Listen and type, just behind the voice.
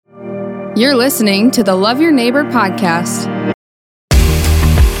You're listening to the Love Your Neighbor podcast.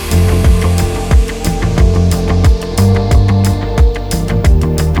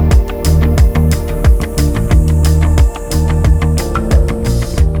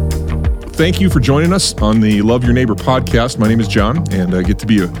 Thank you for joining us on the Love Your Neighbor podcast. My name is John, and I get to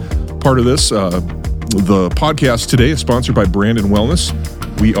be a part of this. The podcast today is sponsored by Brandon Wellness.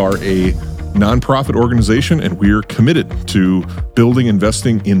 We are a nonprofit organization, and we're committed to building,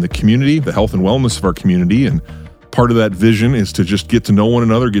 investing in the community, the health and wellness of our community. And part of that vision is to just get to know one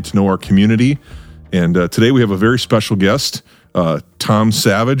another, get to know our community. And today we have a very special guest. Tom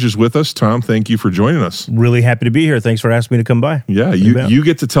Savage is with us. Tom, thank you for joining us. Really happy to be here. Thanks for asking me to come by. Yeah, you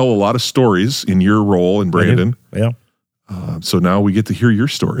get to tell a lot of stories in your role in Brandon. Yeah. So now we get to hear your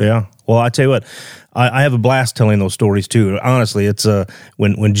story. Yeah. Well, I tell you what, I have a blast telling those stories too. Honestly, it's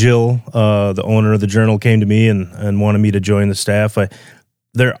when Jill, the owner of the Journal, came to me and wanted me to join the staff.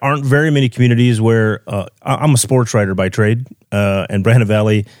 There aren't very many communities where I'm a sports writer by trade, and Brandon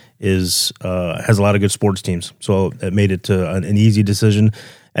Valley has a lot of good sports teams. So it made it an easy decision.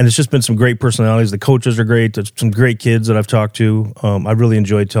 And it's just been some great personalities. The coaches are great. There's some great kids that I've talked to. I've really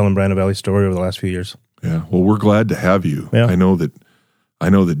enjoyed telling Brandon Valley's story over the last few years. Yeah, well, we're glad to have you. Yeah. I know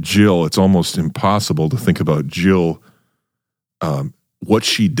that Jill, it's almost impossible to think about Jill, what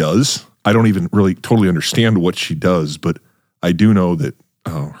she does. I don't even really totally understand what she does, but I do know that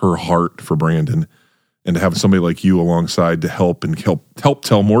her heart for Brandon and to have somebody like you alongside to help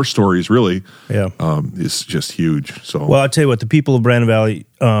tell more stories really is just huge. So, well, I'll tell you what, the people of Brandon Valley,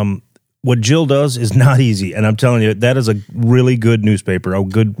 what Jill does is not easy, and I'm telling you, that is a really good newspaper.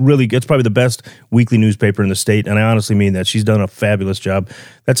 It's probably the best weekly newspaper in the state, and I honestly mean that. She's done a fabulous job.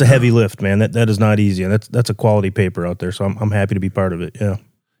 That's a heavy lift, man. That is not easy, and that's a quality paper out there. So I'm happy to be part of it. Yeah.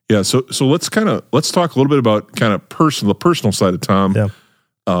 Yeah. So let's talk a little bit about kind of the personal side of Tom. Yeah.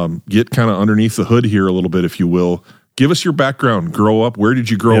 Get kind of underneath the hood here a little bit, if you will. Give us your background. Grow up. Where did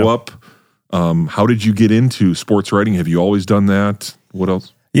you grow up? How did you get into sports writing? Have you always done that? What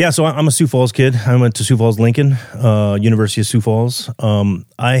else? Yeah, so I'm a Sioux Falls kid. I went to Sioux Falls Lincoln, University of Sioux Falls.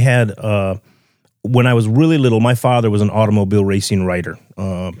 I had, when I was really little, my father was an automobile racing writer,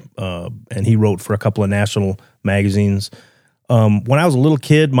 and he wrote for a couple of national magazines. When I was a little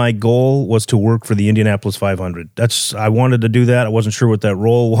kid, my goal was to work for the Indianapolis 500. I wanted to do that. I wasn't sure what that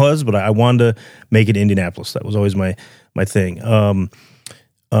role was, but I wanted to make it Indianapolis. That was always my thing. When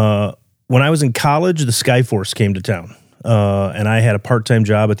I was in college, the Skyforce came to town. And I had a part-time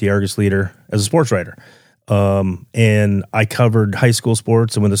job at the Argus Leader as a sports writer. And I covered high school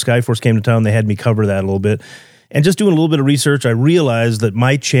sports. And when the Skyforce came to town, they had me cover that a little bit. And just doing a little bit of research, I realized that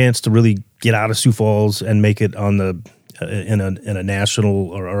my chance to really get out of Sioux Falls and make it on in a national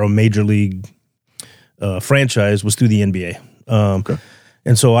or a major league franchise was through the NBA. Okay.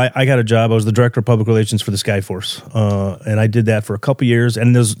 And so I got a job. I was the director of public relations for the Skyforce, and I did that for a couple years.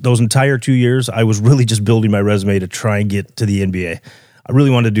 And those entire 2 years, I was really just building my resume to try and get to the NBA. I really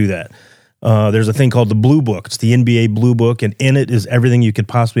wanted to do that. There's a thing called the Blue Book. It's the NBA Blue Book, and in it is everything you could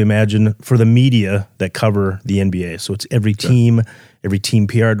possibly imagine for the media that cover the NBA. So it's every team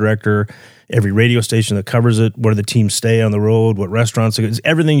PR director, every radio station that covers it, where the teams stay on the road, what restaurants, it's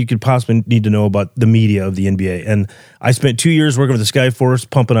everything you could possibly need to know about the media of the NBA. And I spent 2 years working with the Skyforce,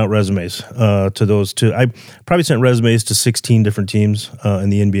 pumping out resumes to those two. I probably sent resumes to 16 different teams in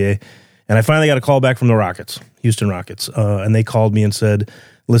the NBA. And I finally got a call back from the Rockets, Houston Rockets. And they called me and said,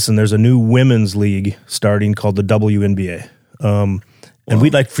 listen, there's a new women's league starting called the WNBA. And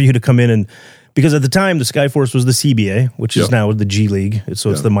we'd like for you to come in and, because at the time, the Skyforce was the CBA, which is now the G League. It's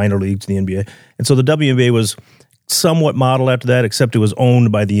the minor league to the NBA. And so the WNBA was somewhat modeled after that, except it was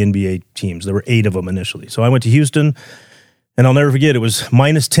owned by the NBA teams. There were 8 of them initially. So I went to Houston, and I'll never forget, it was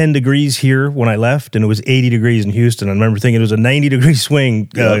minus 10 degrees here when I left, and it was 80 degrees in Houston. I remember thinking it was a 90-degree swing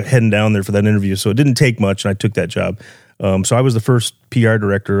heading down there for that interview. So it didn't take much, and I took that job. So I was the first PR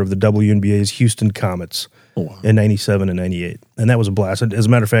director of the WNBA's Houston Comets. Oh, wow. In 97 and 98. And that was a blast. As a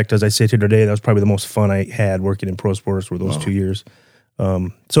matter of fact, as I sit here today, that was probably the most fun I had working in pro sports were those 2 years.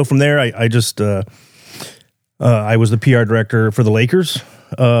 So from there, I was the PR director for the Lakers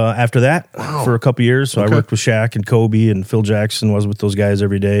after that for a couple years. So I worked with Shaq and Kobe and Phil Jackson, was with those guys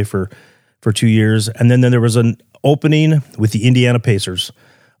every day for 2 years. And then there was an opening with the Indiana Pacers.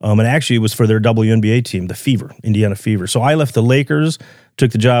 And actually, it was for their WNBA team, the Fever, Indiana Fever. So I left the Lakers,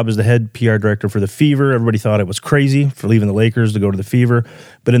 took the job as the head PR director for the Fever. Everybody thought it was crazy for leaving the Lakers to go to the Fever.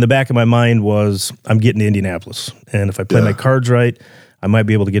 But in the back of my mind was, I'm getting to Indianapolis. And if I play my cards right, I might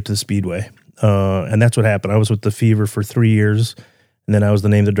be able to get to the Speedway. And that's what happened. I was with the Fever for 3 years. And then I was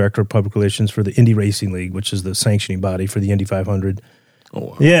named the director of public relations for the Indy Racing League, which is the sanctioning body for the Indy 500. Oh,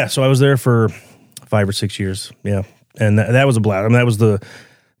 wow. Yeah, so I was there for 5 or 6 years. Yeah, and that was a blast. I mean, that was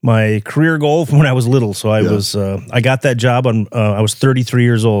my career goal from when I was little. So I got that job I was 33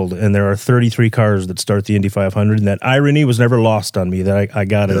 years old, and there are 33 cars that start the Indy 500, and that irony was never lost on me that I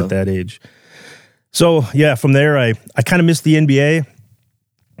got it at that age. So yeah, from there I kind of missed the NBA.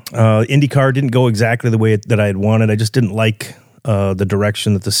 IndyCar didn't go exactly the way that I had wanted. I just didn't like the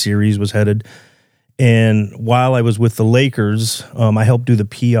direction that the series was headed. And while I was with the Lakers, I helped do the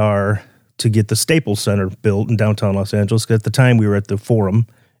PR to get the Staples Center built in downtown Los Angeles. At the time, we were at the Forum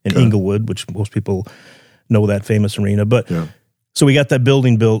in Inglewood, which most people know that famous arena. But so we got that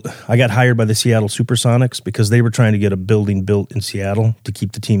building built. I got hired by the Seattle Supersonics because they were trying to get a building built in Seattle to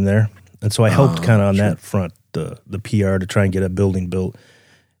keep the team there. And so I helped kind of on that front, the PR to try and get a building built.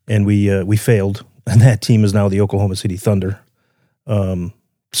 And we failed. And that team is now the Oklahoma City Thunder.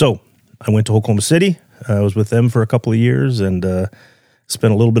 So I went to Oklahoma City. I was with them for a couple of years and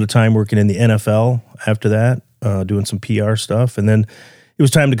spent a little bit of time working in the NFL after that, doing some PR stuff. And then it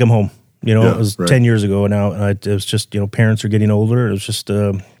was time to come home. You know, it was 10 years ago now. And it was just, parents are getting older. It was just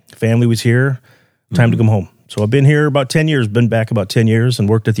family was here. Time to come home. So I've been here about 10 years, been back about 10 years and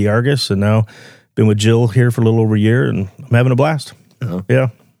worked at the Argus. And now been with Jill here for a little over a year and I'm having a blast. Yeah.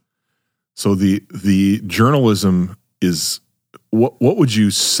 So the journalism is, what would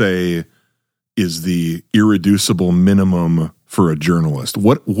you say is the irreducible minimum for a journalist?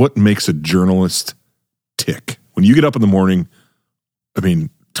 What makes a journalist tick? When you get up in the morning, I mean,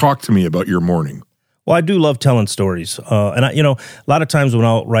 talk to me about your morning. Well, I do love telling stories. And a lot of times when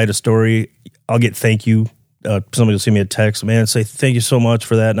I'll write a story, I'll get thank you. Somebody will send me a text, man, and say, thank you so much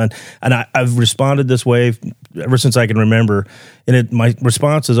for that. And I've responded this way ever since I can remember. And my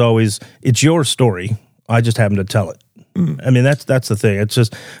response is always, it's your story. I just happen to tell it. I mean, that's the thing. It's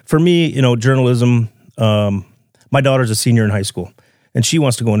just, for me, journalism, my daughter's a senior in high school, and she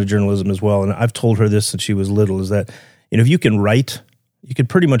wants to go into journalism as well. And I've told her this since she was little, is that, if you can write, you can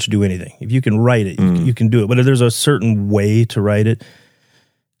pretty much do anything. If you can write it, you can do it. But if there's a certain way to write it,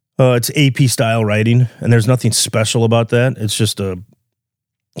 it's AP style writing, and there's nothing special about that. It's just a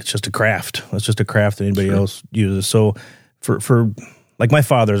craft. It's just a craft that anybody else uses. So for like my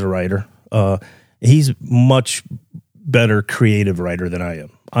father's a writer. He's much better creative writer than I am.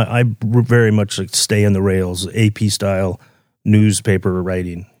 I very much like stay in the rails, AP style newspaper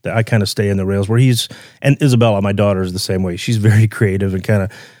writing. I kind of stay in the rails where and Isabella, my daughter, is the same way. She's very creative and kind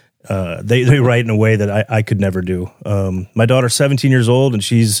of, they write in a way that I could never do. My daughter's 17 years old and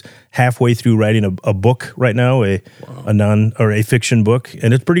she's halfway through writing a book right now, a fiction book,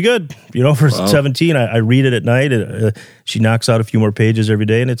 and it's pretty good. For 17, I read it at night. She knocks out a few more pages every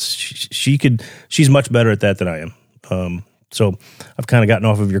day, and she's much better at that than I am. So I've kind of gotten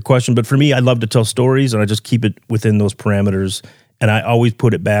off of your question, but for me, I love to tell stories, and I just keep it within those parameters, and I always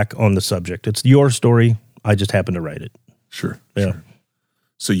put it back on the subject. It's your story. I just happen to write it. Sure. Yeah. Sure.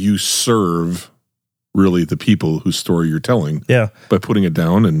 So you serve really the people whose story you're telling by putting it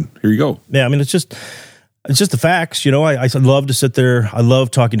down, and here you go. Yeah, I mean, it's just the facts. I love to sit there. I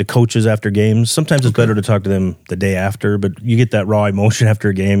love talking to coaches after games. Sometimes it's better to talk to them the day after, but you get that raw emotion after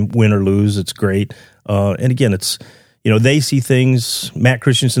a game, win or lose. It's great. And again, it's, they see things. Matt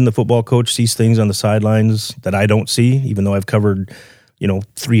Christensen, the football coach, sees things on the sidelines that I don't see, even though I've covered,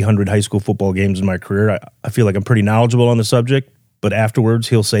 300 high school football games in my career. I feel like I'm pretty knowledgeable on the subject. But afterwards,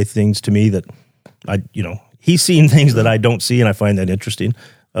 he'll say things to me that he's seen things that I don't see, and I find that interesting.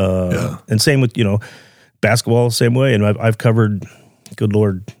 And same with, basketball, same way. And I've covered, good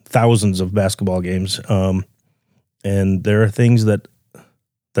Lord, thousands of basketball games. And there are things that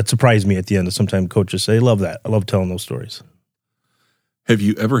surprise me at the end that sometimes coaches say, I love that. I love telling those stories. Have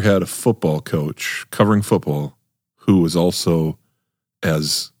you ever had a football coach covering football who was also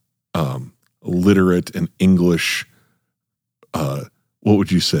as literate and English? What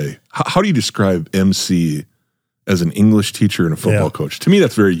would you say? How do you describe MC as an English teacher and a football coach? To me,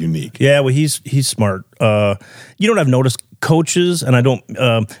 that's very unique. Yeah, well, he's smart. I've noticed coaches, and I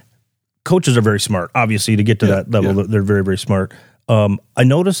don't. Coaches are very smart, obviously, to get to that level. Yeah. They're very, very smart. I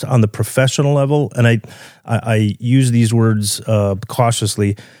noticed on the professional level, and I use these words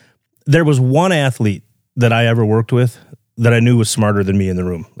cautiously. There was one athlete that I ever worked with that I knew was smarter than me in the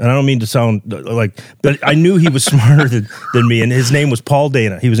room. And I don't mean to sound but I knew he was smarter than me. And his name was Paul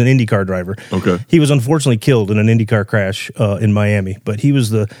Dana. He was an IndyCar driver. Okay. He was unfortunately killed in an IndyCar crash in Miami. But he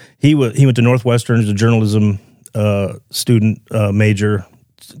went to Northwestern as a journalism student major.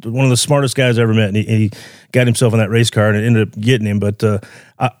 One of the smartest guys I ever met. And he got himself in that race car and it ended up getting him. But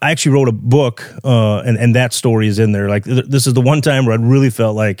I actually wrote a book, and that story is in there. Like, this is the one time where I really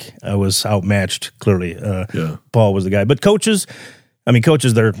felt like I was outmatched, clearly. Paul was the guy. But coaches, I mean,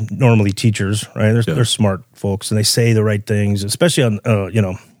 coaches, they're normally teachers, right? They're smart folks, and they say the right things, especially on,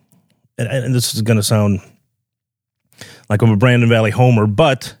 and this is going to sound like I'm a Brandon Valley homer,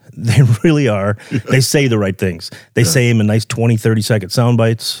 but they really are. They say the right things. They say them in nice 20, 30-second sound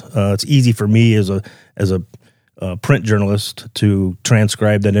bites. It's easy for me as a print journalist to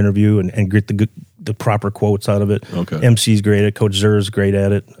transcribe that interview and get the proper quotes out of it. Okay. MC's great at it. Coach Zer's great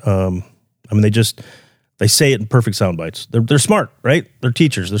at it. They say it in perfect sound bites. They're smart, right? They're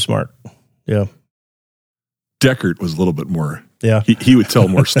teachers. They're smart. Yeah. Deckert was a little bit more. Yeah. He would tell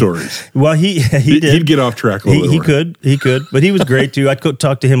more stories. Well, he did. He'd get off track a little bit. He could, but he was great too. I could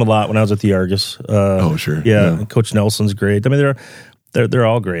talk to him a lot when I was at the Argus. Sure. Yeah. And Coach Nelson's great. I mean, they're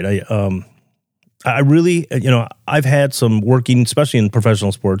all great. I really, I've had some working, especially in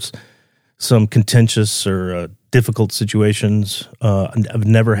professional sports, some contentious or difficult situations. I've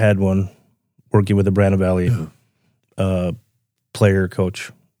never had one working with a Brandon Valley player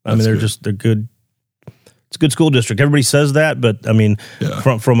coach. I mean, they're good. It's a good school district. Everybody says that, but I mean,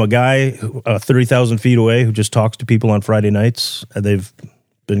 from a guy 30,000 feet away who just talks to people on Friday nights, they've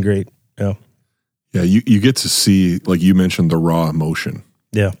been great. Yeah. Yeah. You get to see, like you mentioned, the raw emotion.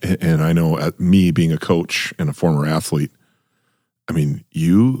 Yeah. And I know at me being a coach and a former athlete, I mean,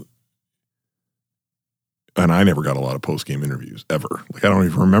 and I never got a lot of post-game interviews ever. Like, I don't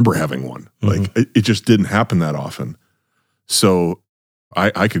even remember having one. Mm-hmm. Like, it just didn't happen that often. So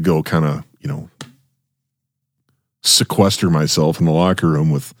I could go kind of, sequester myself in the locker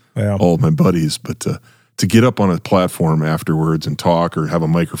room with all of my buddies. But to get up on a platform afterwards and talk or have a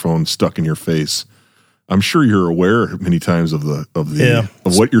microphone stuck in your face, I'm sure you're aware many times of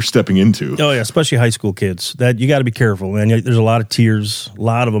what you're stepping into. Oh yeah, especially high school kids. That you got to be careful, man. There's a lot of tears, a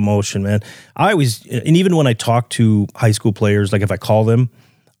lot of emotion, man. And even when I talk to high school players, like if I call them,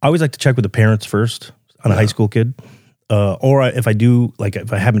 I always like to check with the parents first on a high school kid. Or if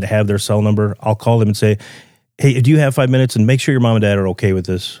I happen to have their cell number, I'll call them and say, hey, do you have 5 minutes? And make sure your mom and dad are okay with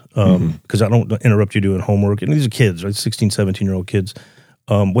this. Because I don't interrupt you doing homework. And these are kids, right? 16, 17-year-old kids.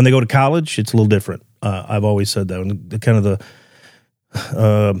 When they go to college, it's a little different. I've always said that. And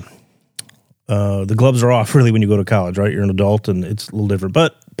the gloves are off really when you go to college, right? You're an adult and it's a little different.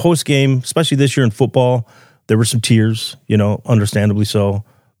 But post-game, especially this year in football, there were some tears, understandably so.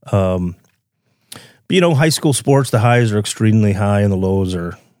 But, high school sports, the highs are extremely high and the lows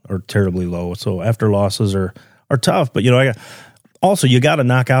are terribly low. So after losses are tough. But, you got to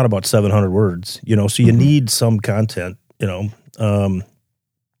knock out about 700 words, so you need some content,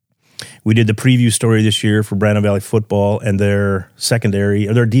 We did the preview story this year for Brandon Valley football, and their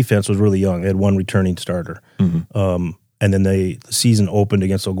defense was really young. They had one returning starter. And then the season opened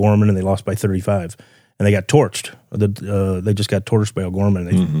against O'Gorman, and they lost by 35. And they got torched. They just got torched by O'Gorman.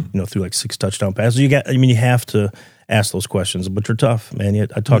 They threw like 6 touchdown passes. You have to ask those questions, but they're tough, man.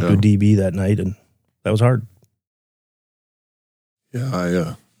 I talked to a DB that night, and that was hard. Yeah,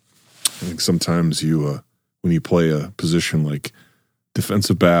 I think sometimes when you play a position like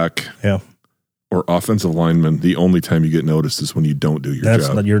defensive back or offensive lineman, the only time you get noticed is when you don't do your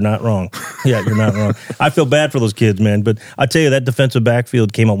job. You're not wrong. Yeah, you're not wrong. I feel bad for those kids, man. But I tell you, that defensive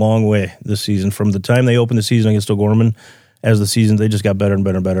backfield came a long way this season. From the time they opened the season against O'Gorman, as the season, they just got better and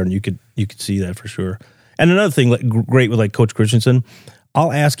better and better, and you could see that for sure. And another thing, great with like Coach Christensen,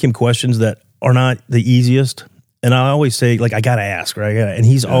 I'll ask him questions that are not the easiest. And I always say, like, I got to ask, right? And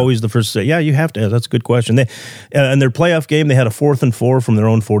he's always the first to say, yeah, you have to ask. That's a good question. In their playoff game, they had a 4th and 4 from their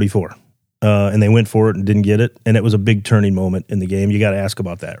own 44. And they went for it and didn't get it. And it was a big turning moment in the game. You got to ask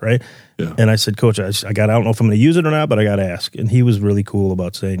about that, right? Yeah. And I said, Coach, I don't know if I'm going to use it or not, but I got to ask. And he was really cool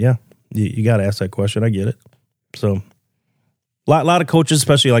about saying, yeah, you got to ask that question. I get it. So a lot of coaches,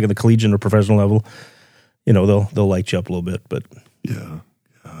 especially like at the collegiate or professional level, they'll light you up a little bit. But yeah.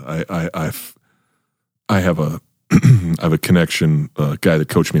 I have a connection. A guy that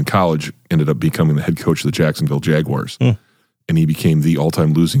coached me in college ended up becoming the head coach of the Jacksonville Jaguars, and he became the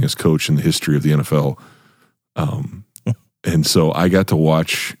all-time losingest coach in the history of the NFL. And so I got to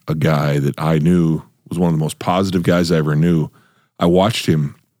watch a guy that I knew was one of the most positive guys I ever knew. I watched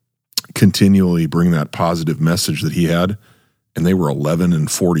him continually bring that positive message that he had, and they were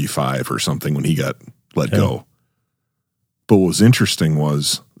 11-45 or something when he got let go. But what was interesting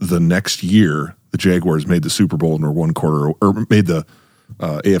was the next year, the Jaguars made the Super Bowl and were made the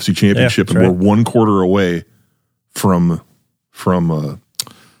AFC Championship and were 1 quarter away from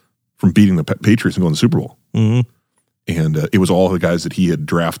beating the Patriots and going to the Super Bowl. Mm-hmm. And it was all the guys that he had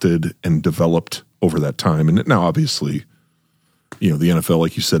drafted and developed over that time. And now, obviously, the NFL,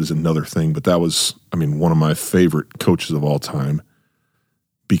 like you said, is another thing. But that was, one of my favorite coaches of all time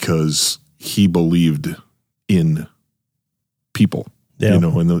because he believed in people,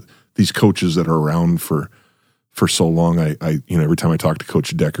 and these coaches that are around for so long. I every time I talk to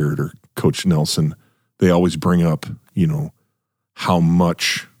Coach Deckard or Coach Nelson, they always bring up, how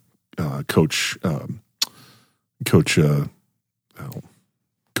much Coach Nelson,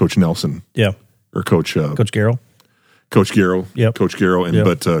 or Coach Garrow. Coach Garrow, yep. Coach Garrow, and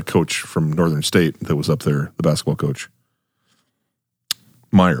but Coach from Northern State that was up there, the basketball coach,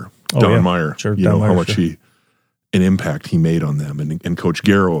 Meyer, Don Meyer. Sure, Don Meyer, how much an impact he made on them, and Coach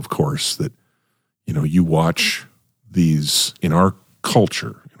Garrow, of course. That you watch these in our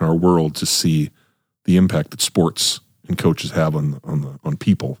culture, in our world, to see the impact that sports and coaches have on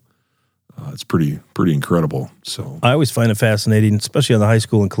people. It's pretty incredible. So I always find it fascinating, especially on the high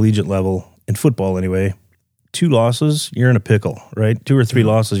school and collegiate level in football, anyway. 2 losses, you're in a pickle, right? 2 or 3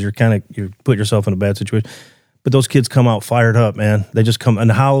 losses, you put yourself in a bad situation. But those kids come out fired up, man. They just come, and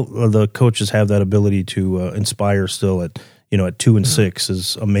how the coaches have that ability to inspire still at 2 and 6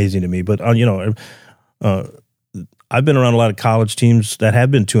 is amazing to me. But I've been around a lot of college teams that have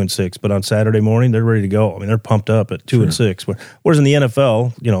been 2 and 6, but on Saturday morning they're ready to go. I mean, they're pumped up at 2 and 6. Whereas in the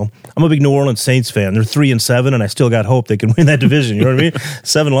NFL, I'm a big New Orleans Saints fan. They're 3 and 7, and I still got hope they can win that division. You know what I mean?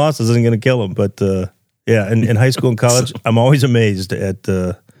 7 losses isn't going to kill them, but. In high school and college, I'm always amazed at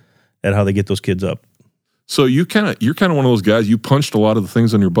how they get those kids up. So you're kind of one of those guys. You punched a lot of the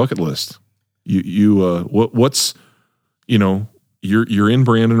things on your bucket list. What's you're in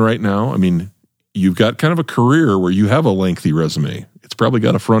Brandon right now. I mean, you've got kind of a career where you have a lengthy resume. It's probably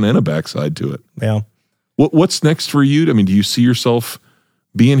got a front and a backside to it. Yeah. What's next for you? I mean, do you see yourself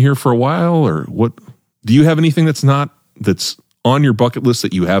being here for a while, or what? Do you have anything that's on your bucket list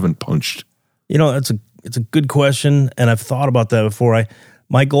that you haven't punched? It's a good question, and I've thought about that before.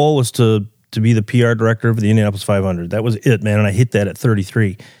 My goal was to be the PR director for the Indianapolis 500. That was it, man, and I hit that at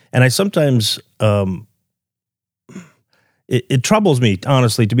 33. And I sometimes it troubles me,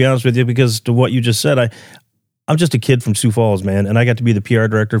 honestly, to be honest with you, because to what you just said, I'm just a kid from Sioux Falls, man, and I got to be the PR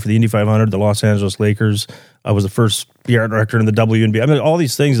director for the Indy 500, the Los Angeles Lakers. I was the first PR director in the WNBA. I mean, all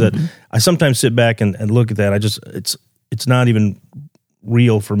these things that I sometimes sit back and look at that. It's not even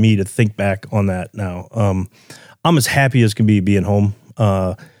real for me to think back on that now. I'm as happy as can be being home.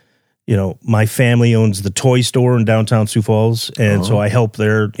 My family owns the toy store in downtown Sioux Falls, and so I help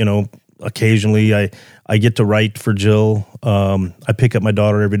there, occasionally. I get to write for Jill. I pick up my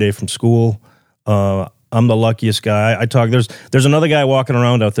daughter every day from school. I'm the luckiest guy. I talk. There's another guy walking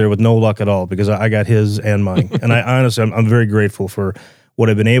around out there with no luck at all, because I got his and mine. And I honestly, I'm very grateful for what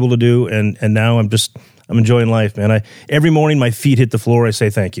I've been able to do, and now I'm enjoying life, man. Every morning my feet hit the floor, I say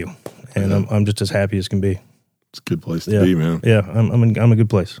thank you, and I'm just as happy as can be. It's a good place to be, man. Yeah, I'm a good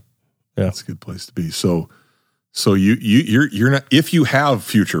place. Yeah, it's a good place to be. So you're not, if you have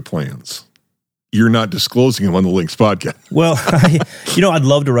future plans, you're not disclosing them on the Links podcast. Well, I'd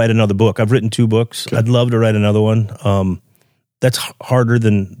love to write another book. I've written 2 books. Okay. I'd love to write another one. That's harder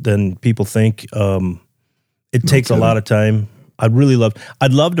than people think. It takes a lot of time. I'd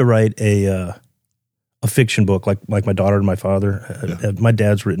love to write a fiction book like My Daughter and My Father. Yeah. My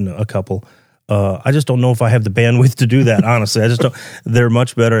dad's written a couple. I just don't know if I have the bandwidth to do that, honestly. I just don't. They're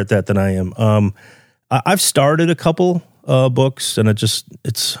much better at that than I am. I've started a couple books, and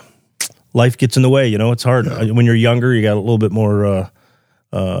it's life gets in the way. It's hard. Yeah. When you're younger, you got a little bit more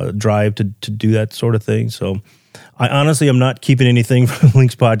drive to do that sort of thing. So I honestly am not keeping anything from the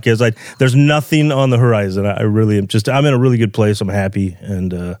Links podcast. There's nothing on the horizon. I really am I'm in a really good place. I'm happy,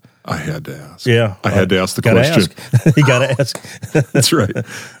 and I had to ask. Yeah, I had to ask the question. You got to ask. That's right.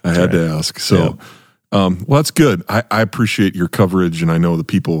 I had to ask. So, well, that's good. I appreciate your coverage, and I know the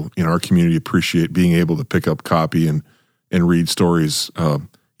people in our community appreciate being able to pick up copy and read stories.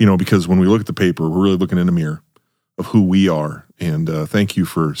 Because when we look at the paper, we're really looking in a mirror of who we are. And thank you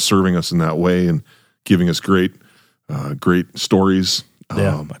for serving us in that way and giving us great stories.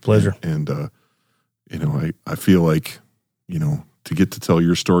 Yeah, my pleasure. And I feel like, to get to tell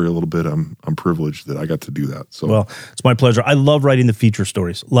your story a little bit, I'm privileged that I got to do that. So, well, it's my pleasure. I love writing the feature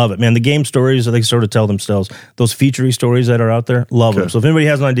stories. Love it, man. The game stories, they sort of tell themselves. Those feature stories that are out there, love them. So if anybody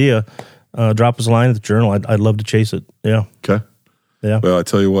has an idea, drop us a line at the Journal. I'd love to chase it. Yeah. Okay. Yeah. Well, I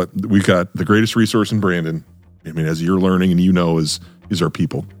tell you what, we've got the greatest resource in Brandon. I mean, as you're learning and is our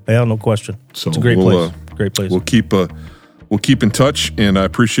people. Yeah, no question. So it's a great place. Great place. We'll keep in touch, and I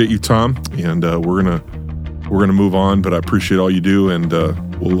appreciate you, Tom. And we're gonna move on, but I appreciate all you do, and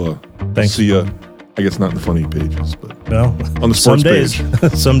we'll see you. I guess not in the funny pages, but on the sports page.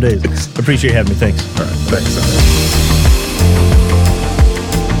 Some days. Appreciate you having me. Thanks. All right. Thanks.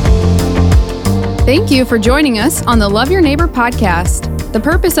 Thank you for joining us on the Love Your Neighbor podcast. The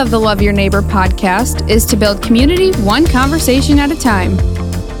purpose of the Love Your Neighbor podcast is to build community one conversation at a time.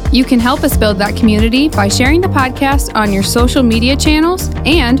 You can help us build that community by sharing the podcast on your social media channels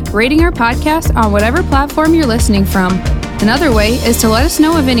and rating our podcast on whatever platform you're listening from. Another way is to let us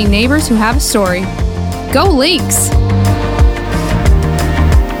know of any neighbors who have a story. Go Lynx!